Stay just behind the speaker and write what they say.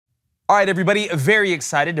All right, everybody, very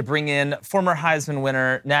excited to bring in former Heisman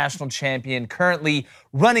winner, national champion, currently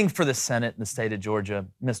running for the Senate in the state of Georgia,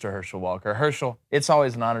 Mr. Herschel Walker. Herschel, it's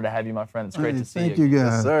always an honor to have you, my friend. It's great to see you. Thank you,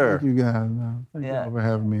 guys. Yes, sir. Thank you, guys. Thank you for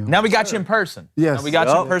having me on. Now we got you in person. Yes. Now we got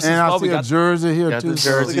you in person and as well. I see a jersey here, too.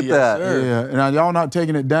 Jersey, look at that. Yeah, and y'all not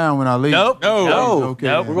taking it down when I leave? Nope. No. Okay.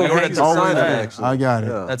 Nope. We're going to sign it, actually. I got it.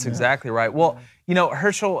 Yeah. That's exactly right. Well, you know,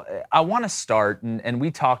 Herschel, I want to start, and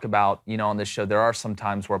we talk about, you know, on this show, there are some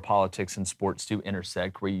times where politics and sports do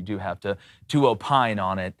intersect, where you do have to opine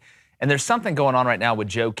on it. And there's something going on right now with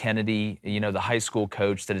Joe Kennedy, you know, the high school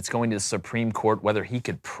coach, that it's going to the Supreme Court whether he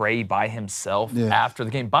could pray by himself after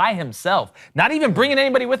the game. By himself. Not even bringing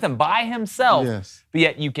anybody with him. By himself. Yes. But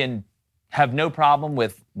yet you can have no problem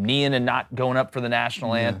with kneeling and not going up for the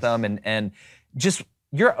national anthem. And just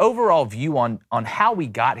your overall view on how we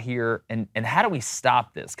got here and how do we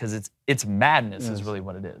stop this? Because it's madness is really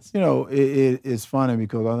what it is. You know, it's funny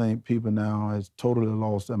because I think people now has totally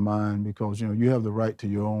lost their mind because, you know, you have the right to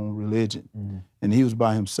your own religion. And he was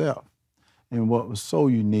by himself. And what was so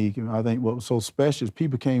unique, and I think what was so special is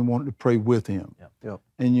people came wanting to pray with him.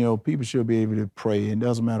 And, you know, people should be able to pray. And it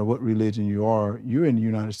doesn't matter what religion you are. You're in the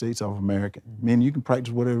United States of America. I mean, you can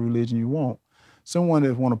practice whatever religion you want. Someone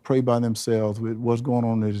that want to pray by themselves with what's going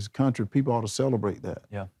on in this country, people ought to celebrate that.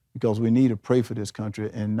 Because we need to pray for this country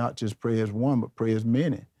and not just pray as one, but pray as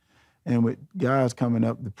many. And with guys coming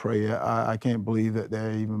up to pray, I can't believe that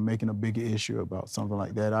they're even making a big issue about something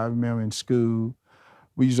like that. I remember in school,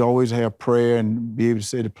 we used to always have prayer and be able to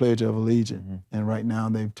say the Pledge of Allegiance. And right now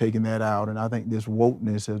they've taken that out. And I think this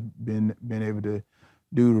wokeness has been able to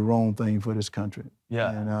do the wrong thing for this country.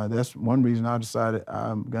 And that's one reason I decided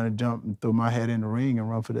I'm going to jump and throw my hat in the ring and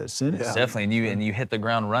run for that Senate. Definitely, and you hit the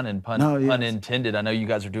ground running, pun intended. I know you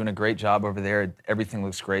guys are doing a great job over there. Everything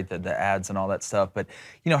looks great, the ads and all that stuff. But,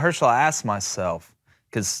 you know, Herschel, I asked myself,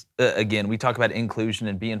 because, again, we talk about inclusion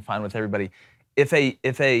and being fine with everybody. If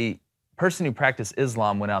a person who practiced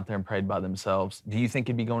Islam went out there and prayed by themselves, do you think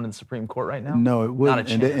it'd be going to the Supreme Court right now? No, it wouldn't.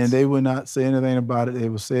 Not a chance. And they would not say anything about it. They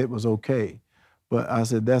would say it was okay. But I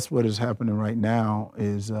said, that's what is happening right now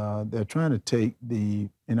is they're trying to take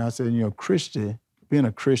and I said, you know, being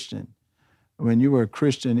a Christian, when you were a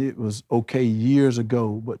Christian, it was okay years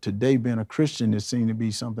ago, but today being a Christian is seen to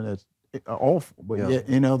be something that's awful, but yet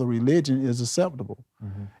any other religion is acceptable.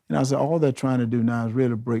 And I said, all they're trying to do now is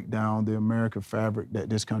really break down the American fabric that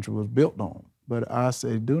this country was built on. But I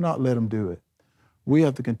say, do not let them do it. We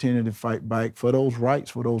have to continue to fight back for those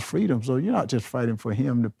rights, for those freedoms. So you're not just fighting for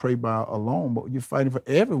him to pray by alone, but you're fighting for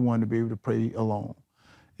everyone to be able to pray alone.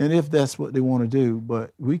 And if that's what they want to do,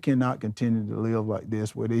 but we cannot continue to live like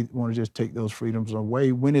this where they want to just take those freedoms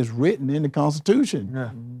away when it's written in the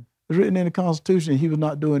Constitution. It's written in the Constitution. He was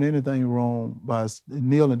not doing anything wrong by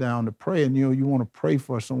kneeling down to pray. And, you know, you want to pray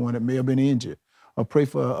for someone that may have been injured or pray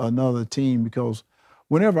for another team because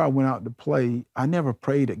whenever I went out to play, I never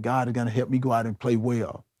prayed that God is going to help me go out and play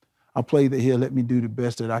well. I played that He'll let me do the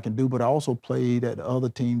best that I can do, but I also played that the other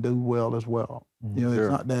team do well as well. You know,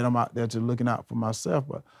 it's not that I'm out there just looking out for myself,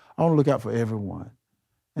 but I want to look out for everyone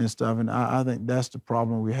and stuff. And I think that's the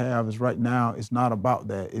problem we have is right now it's not about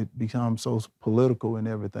that. It becomes so political and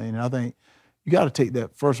everything. And I think you got to take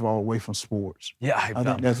that, first of all, away from sports. I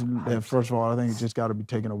think that's that. First of all, I think it just got to be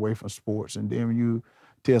taken away from sports. And then when you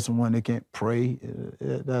tell someone they can't pray,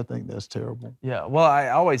 I think that's terrible. Well, I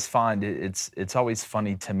always find it's always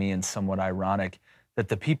funny to me and somewhat ironic that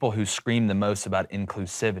the people who scream the most about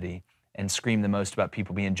inclusivity and scream the most about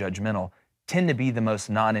people being judgmental tend to be the most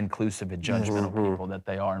non-inclusive and judgmental people that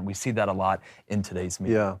they are. And we see that a lot in today's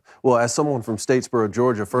media. Well, as someone from Statesboro,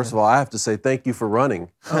 Georgia, first of all, I have to say thank you for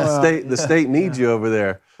running. The state needs you over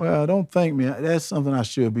there. Well, don't thank me. That's something I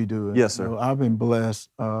should be doing. Yes, sir. You know, I've been blessed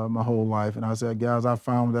my whole life. And I said, guys, I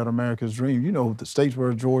found that America's dream. You know, the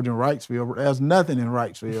Statesboro, Georgia, and Wrightsville, there's nothing in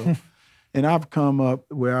Wrightsville. And I've come up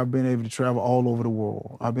where I've been able to travel all over the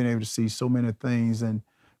world. I've been able to see so many things. And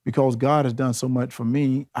because God has done so much for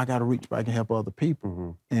me, I got to reach back and help other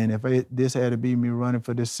people. And if this had to be me running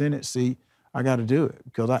for this Senate seat, I got to do it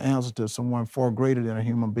because I answer to someone far greater than a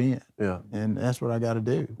human being. And that's what I got to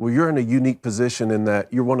do. Well, you're in a unique position in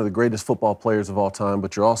that you're one of the greatest football players of all time,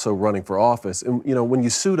 but you're also running for office. And, you know, when you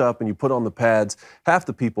suit up and you put on the pads, half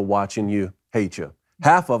the people watching you hate you.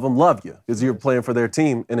 Half of them love you because you're playing for their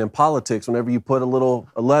team. And in politics, whenever you put a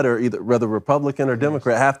letter, whether Republican or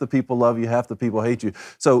Democrat, half the people love you, half the people hate you.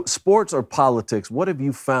 So sports or politics, what have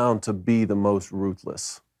you found to be the most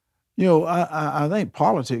ruthless? You know, I think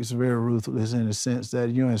politics is very ruthless in the sense that,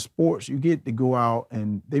 you know, in sports, you get to go out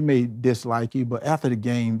and they may dislike you, but after the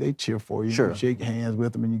game, they cheer for you. You shake hands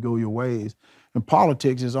with them and you go your ways. in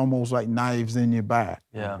politics, it's almost like knives in your back.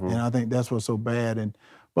 Yeah. And I think that's what's so bad.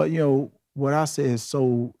 But, you know, what I say is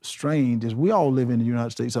so strange is we all live in the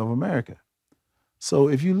United States of America. So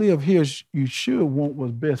if you live here, you should want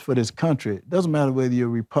what's best for this country. It doesn't matter whether you're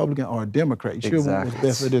a Republican or a Democrat. You should want what's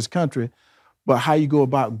best for this country. But how you go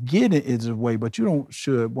about getting it is a way. But you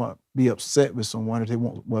should be upset with someone if they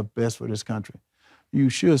want what's best for this country. You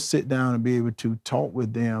should sit down and be able to talk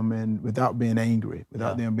with them and without being angry,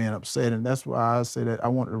 without them being upset. And that's why I say that I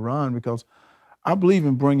want to run, because I believe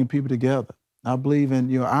in bringing people together. I believe in,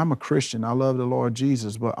 you know, I'm a Christian. I love the Lord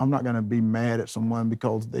Jesus, but I'm not going to be mad at someone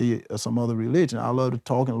because they are some other religion. I love to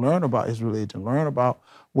talk and learn about his religion, learn about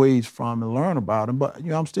where he's from and learn about him. But,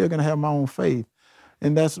 you know, I'm still going to have my own faith.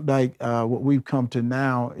 And that's like what we've come to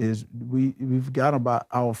now is we've got about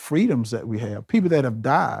our freedoms that we have. People that have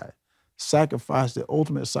died, sacrificed the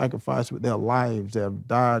ultimate sacrifice with their lives, that have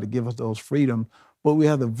died to give us those freedoms. But we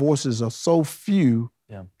have the voices of so few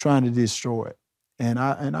trying to destroy it. And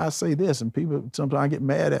I say this, and people sometimes get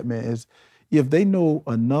mad at me, is if they know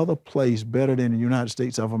another place better than the United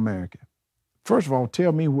States of America, first of all,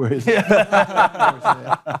 tell me where it's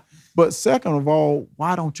at. But second of all,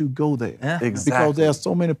 why don't you go there? Yeah. Exactly. Because there's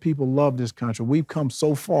so many people love this country. We've come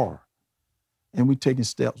so far, and we're taking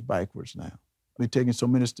steps backwards now. We're taking so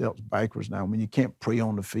many steps backwards now. When you can't pray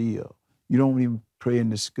on the field, you don't even pray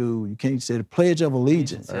in the school. You can't say the Pledge of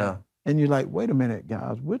Allegiance. Yeah. And you're like, wait a minute,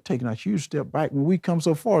 guys, we're taking a huge step back. When we come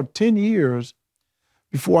so far, 10 years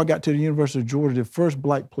before I got to the University of Georgia, the first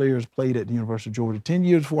black players played at the University of Georgia, 10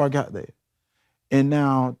 years before I got there. And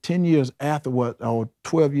now 10 years afterward, or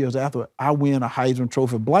 12 years afterward, I win a Heisman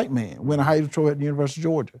Trophy, black man, win a Heisman Trophy at the University of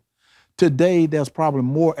Georgia. Today, there's probably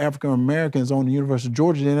more African Americans on the University of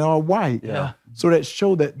Georgia than there are white. Yeah. So that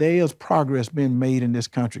shows that there's progress being made in this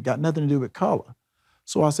country, got nothing to do with color.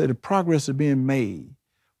 So I said the progress is being made.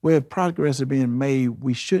 Where progress is being made,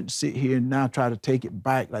 we shouldn't sit here and now try to take it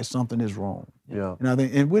back like something is wrong. Yeah. And I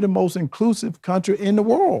think, and we're the most inclusive country in the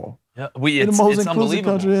world. Yeah. We're the most inclusive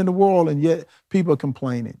country in the world, and yet people are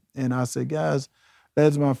complaining. And I said, guys,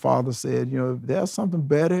 as my father said, you know, if there's something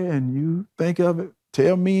better and you think of it,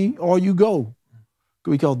 tell me or you go.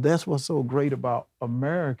 Because that's what's so great about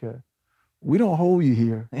America. We don't hold you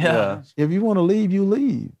here. Yeah. If you want to leave, you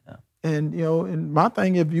leave. Yeah. And, you know, and my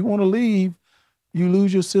thing, if you want to leave, you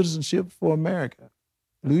lose your citizenship for America.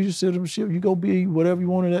 Lose your citizenship, you go be whatever you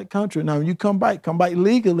want in that country. Now, when you come back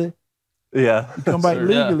legally. Yeah. You come back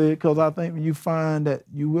legally, because I think when you find that,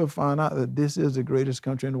 you will find out that this is the greatest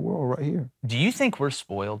country in the world right here. Do you think we're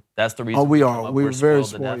spoiled? That's the reason. Oh, we are. We're very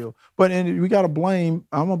spoiled to spoiled. But we got to blame,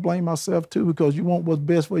 I'm going to blame myself too, because you want what's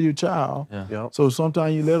best for your child. Yeah. Yep. So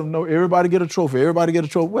sometimes you let them know, everybody get a trophy, everybody get a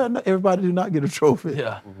trophy. Well, no, everybody do not get a trophy.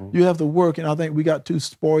 Yeah. You have to work, and I think we got too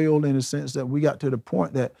spoiled in the sense that we got to the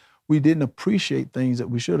point that we didn't appreciate things that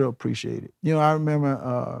we should have appreciated. You know, I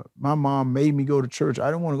remember my mom made me go to church. I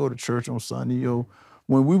didn't want to go to church on Sunday. You know,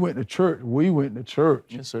 when we went to church, we went to church.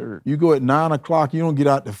 Yes, sir. You go at 9 o'clock, you don't get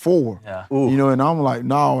out till 4. Yeah. You know, and I'm like,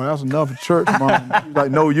 no, that's enough of church, Mom. She's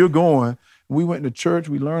like, no, you're going. We went to church.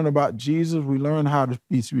 We learned about Jesus. We learned how to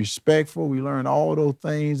be respectful. We learned all those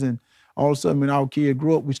things. And all of a sudden, when our kids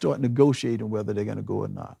grew up, we started negotiating whether they're going to go or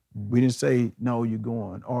not. We didn't say, no, you're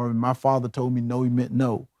going. Or when my father told me no, he meant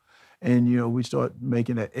no. And, you know, we start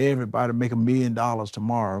making that everybody make $1 million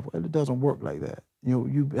tomorrow. Well, it doesn't work like that. You know,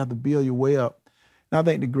 you have to build your way up. And I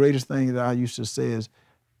think the greatest thing that I used to say is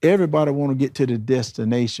everybody want to get to the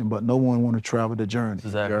destination, but no one want to travel the journey.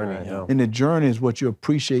 Exactly. Journey, yeah. And the journey is what you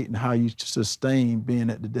appreciate and how you sustain being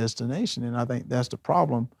at the destination. And I think that's the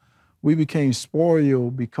problem. We became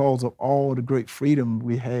spoiled because of all the great freedom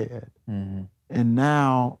we had. Mm-hmm. And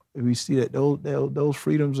now we see that those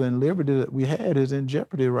freedoms and liberty that we had is in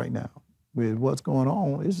jeopardy right now. With what's going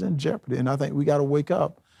on, it's in jeopardy. And I think we got to wake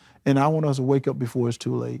up. And I want us to wake up before it's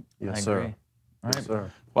too late. Yes, I sir. agree. All Yes, right.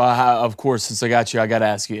 sir. Well, of course, since I got you, I got to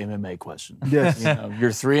ask you an MMA question. Yes. You know,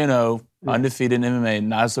 you're 3-0, undefeated in MMA.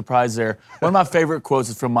 Not a surprise there. One of my favorite quotes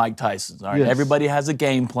is from Mike Tyson. All right, Yes. everybody has a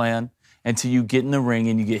game plan until you get in the ring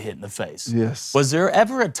and you get hit in the face. Yes. Was there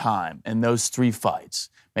ever a time in those 3 fights,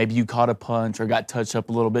 maybe you caught a punch or got touched up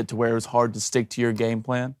a little bit to where it was hard to stick to your game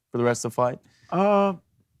plan for the rest of the fight?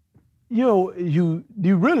 You know, you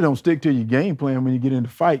really don't stick to your game plan when you get in the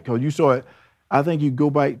fight, because you saw it. I think you go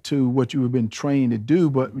back to what you have been trained to do,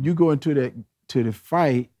 but you go into the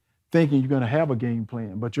fight thinking you're going to have a game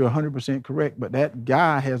plan, but you're 100% correct. But that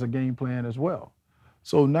guy has a game plan as well.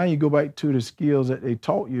 So now you go back to the skills that they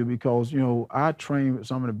taught you, because, you know, I trained with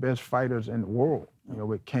some of the best fighters in the world, you know,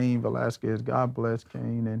 with Cain Velasquez, God bless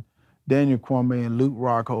Cain, and Daniel Cormier and Luke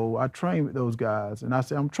Rockhold. I trained with those guys. And I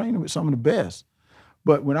said, I'm training with some of the best.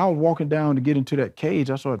 But when I was walking down to get into that cage,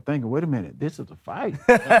 I started thinking, wait a minute, this is a fight.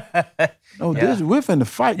 No, we're finna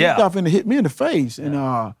fight. Yeah. You got finna hit me in the face.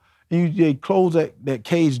 And they close that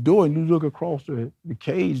cage door, and you look across the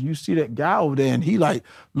cage, and you see that guy over there, and he like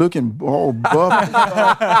looking all buff.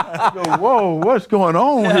 You go, whoa, what's going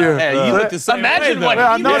on here? Yeah, you look the same Imagine way, what though.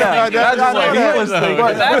 he I know that. Imagine what he was thinking.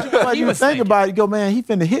 Imagine what But he you was think thinking. about it, you go, man, he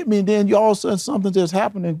finna hit me, and then you all of a sudden something just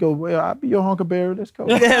happened, and go, well, I'll be your Huckleberry. Let's go.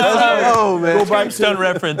 Oh, man. Go back Tombstone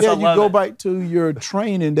reference. Yeah, I you love go it. back to your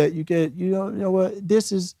training that you get. You know what?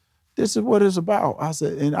 This is what it's about. I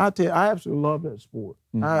said, and I tell you, I absolutely love that sport.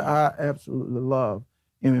 I absolutely love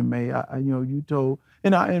MMA. You told,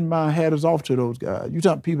 and my hat is off to those guys. You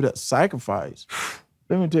talk people that sacrifice.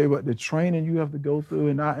 Let me tell you what the training you have to go through.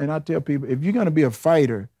 And I tell people, if you're gonna be a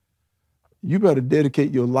fighter, you better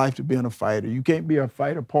dedicate your life to being a fighter. You can't be a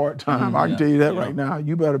fighter part-time. I can tell you that right now.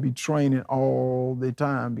 You better be training all the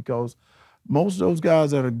time, because most of those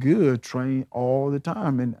guys that are good train all the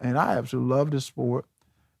time. And I absolutely love this sport.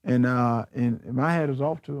 And my hat is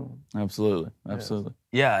off to them. Absolutely.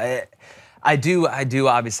 Yeah, I do.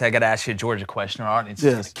 Obviously, I got to ask you a Georgia question. Our audience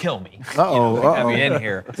is going to kill me. Have you in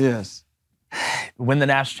here? Yes. Win the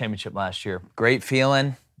national championship last year. Great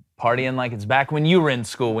feeling. Partying like it's back when you were in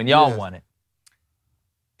school, when y'all won it.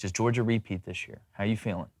 Does Georgia repeat this year? How you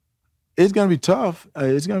feeling? It's going to be tough.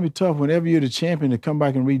 It's going to be tough. Whenever you're the champion, to come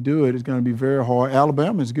back and redo it, it's going to be very hard.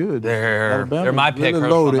 Alabama's good. They're my pick, really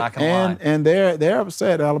Herschel, I'm not gonna lie. And they're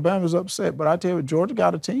upset. Alabama's upset. But I tell you, Georgia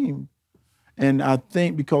got a team. And I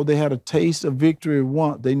think because they had a taste of victory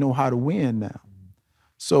once, they know how to win now.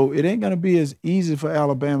 So it ain't going to be as easy for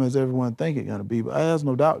Alabama as everyone think it's going to be. But there's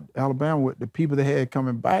no doubt Alabama, with the people they had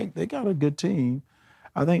coming back, they got a good team.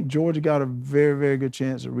 I think Georgia got a very, very good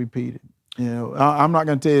chance of repeating. I'm not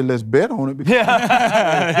going to tell you let's bet on it,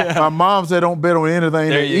 because my mom said don't bet on anything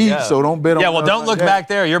they eat, so don't bet on. Yeah, well, don't look back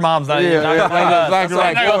there. Your mom's not. Exactly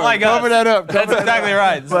right. Cover that up. That's exactly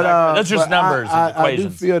right. That's just numbers. I do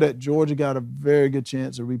feel that Georgia got a very good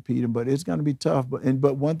chance of repeating, but it's going to be tough. But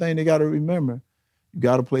one thing they got to remember, you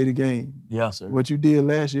got to play the game. Yes, sir. What you did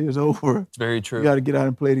last year is over. It's very true. You got to get out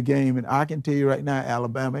and play the game. And I can tell you right now,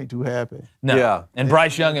 Alabama ain't too happy. No. Yeah. And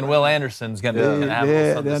Bryce Young and Will Anderson's going to have something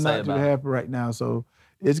they're to say not too about it. happy right now. So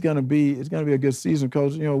it's going to be a good season,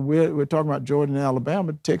 because we're talking about Georgia and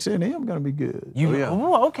Alabama. Texas A&M going to be good.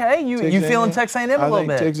 Okay. You feeling Texas A&M a little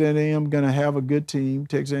bit? I think Texas A&M going to have a good team.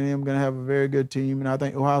 Texas A&M going to have a very good team, and I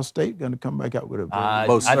think Ohio State going to come back out with a I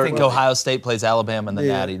think Ohio State plays Alabama in the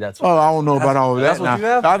Natty. That's I don't know about all that. That's what you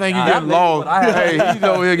have? I think you're getting lost. Hey, he's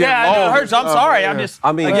over here getting lost. Herschel, I'm sorry. I'm just.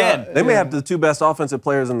 I mean, again, they may have the two best offensive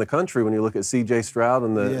players in the country when you look at C.J. Stroud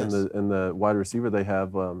and the wide receiver they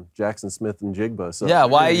have, Jackson Smith and Jigba. So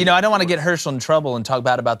I don't want to get Herschel in trouble and talk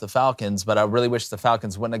bad about the Falcons, but I really wish the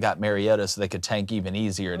Falcons wouldn't have got Mariota so they could tank even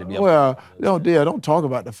easier to be able. Well, don't talk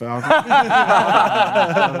about the Falcons.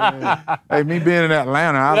 Hey, me being in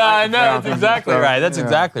Atlanta, I know that's exactly right. That's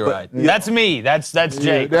exactly right. That's me. That's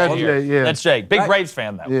Jake. That's Jake. Yeah. That's Jake. Big Braves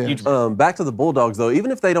fan though. Yeah. Huge. Back to the Bulldogs, though.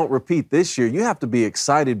 Even if they don't repeat this year, you have to be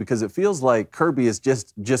excited, because it feels like Kirby is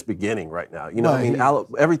just beginning right now.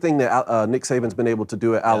 Everything that Nick Saban's been able to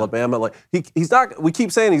do at Alabama, like he's not. We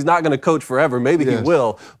keep saying he's not going to coach forever. Maybe he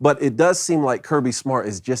will, but it does seem like Kirby Smart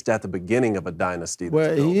is just at the begining of a dynasty.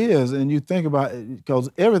 Well, he is, and you think about it, because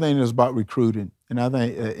everything is about recruiting, and I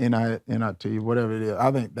think NIT, whatever it is,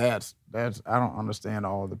 I think that's I don't understand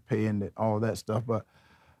all the pay and all that stuff, but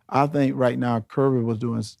I think right now Kirby was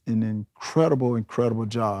doing an incredible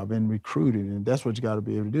job in recruiting, and that's what you got to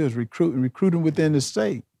be able to do, is recruiting within the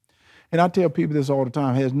state. And I tell people this all the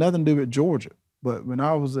time, it has nothing to do with Georgia. But when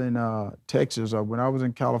I was in Texas, or when I was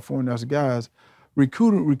in California, I said, guys,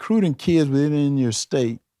 recruiting kids within your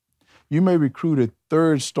state, you may recruit a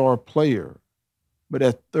third-star player, but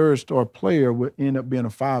that third-star player will end up being a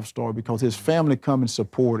five-star because his family come and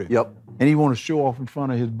support him. Yep. And he want to show off in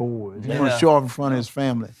front of his boys. He want to show off in front of his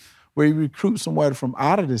family. Where he recruits somebody from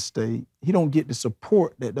out of the state, he don't get the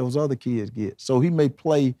support that those other kids get. So he may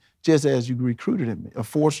play just as you recruited him, a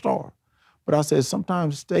four-star. But I said,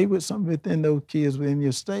 sometimes stay with some within those kids within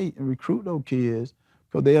your state and recruit those kids,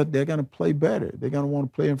 because they're going to play better. They're going to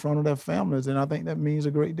want to play in front of their families, and I think that means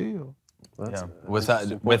a great deal.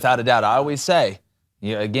 Without a doubt. I always say,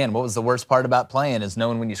 again, what was the worst part about playing is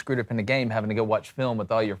knowing when you screwed up in the game, having to go watch film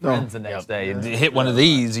with all your friends the next day and hit one of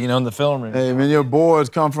these, in the film room. Hey, when your boys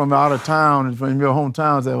come from out of town and from your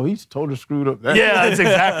hometown and say, oh, he's totally screwed up. Yeah, that's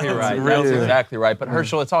exactly right. That's exactly right. But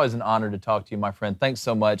Herschel, it's always an honor to talk to you, my friend. Thanks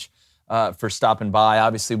so much for stopping by.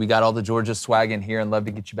 Obviously, we got all the Georgia swag in here and love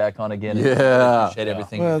to get you back on again. Yeah. And appreciate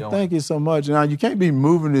everything you're Well, doing. thank you so much. Now, you can't be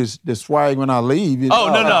moving this swag when I leave. Oh,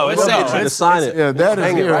 no. It's We'll get you to sign it. Yeah, that is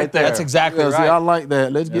Hang it here. right there. That's exactly Yeah, right. see, I like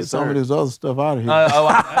that. Let's get some sir. of this other stuff out of here.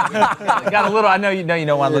 I got a little. I know you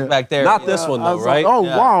don't want to look back there. Not this one, I though, was right? like, oh,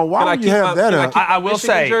 Yeah. wow. Why Can I would you keep have my- that can I up? keep I will Michigan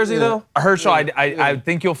say, jersey, though? Herschel, I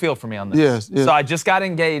think you'll feel for me on this. Yes. So I just got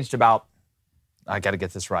engaged about, I got to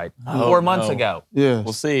get this right, 4 months ago. Yes.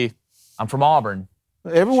 We'll see. I'm from Auburn.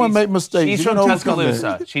 Everyone make mistakes. She's You from know who's coming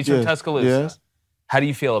Tuscaloosa. back. She's from Yes, Tuscaloosa. Yes. How do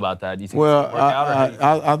you feel about that? Do you think Well, it's gonna work out? Or how do you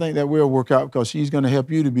feel? I think that will work out because she's going to help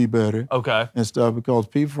you to be better Okay. and stuff because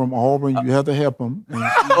people from Auburn, you have to help them.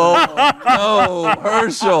 Oh,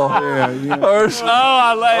 Herschel. Yeah. Herschel.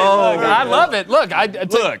 I love it. Look, I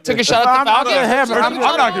took a shot at I'm the not gonna have Falcons. her-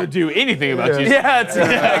 I'm not going to do anything about you. Yeah, that's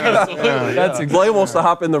exactly. That's exactly. Blaine wants to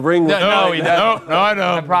hop in the ring with No, he doesn't. No, I I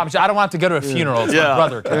know. promise you. I don't want to go to a funeral. It's my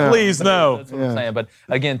brother. Please, no. That's what I'm saying. But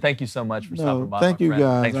again, thank you so much for stopping by. Thank my you friend.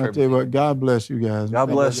 guys. Thanks for I'll tell you everything. what, God bless you guys. God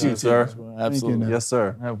bless you, sir. Thank you Absolutely. now. Yes,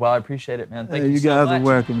 sir. Well, I appreciate it, man. Thank Hey, you you so guys much. are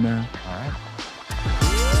welcome now. All right.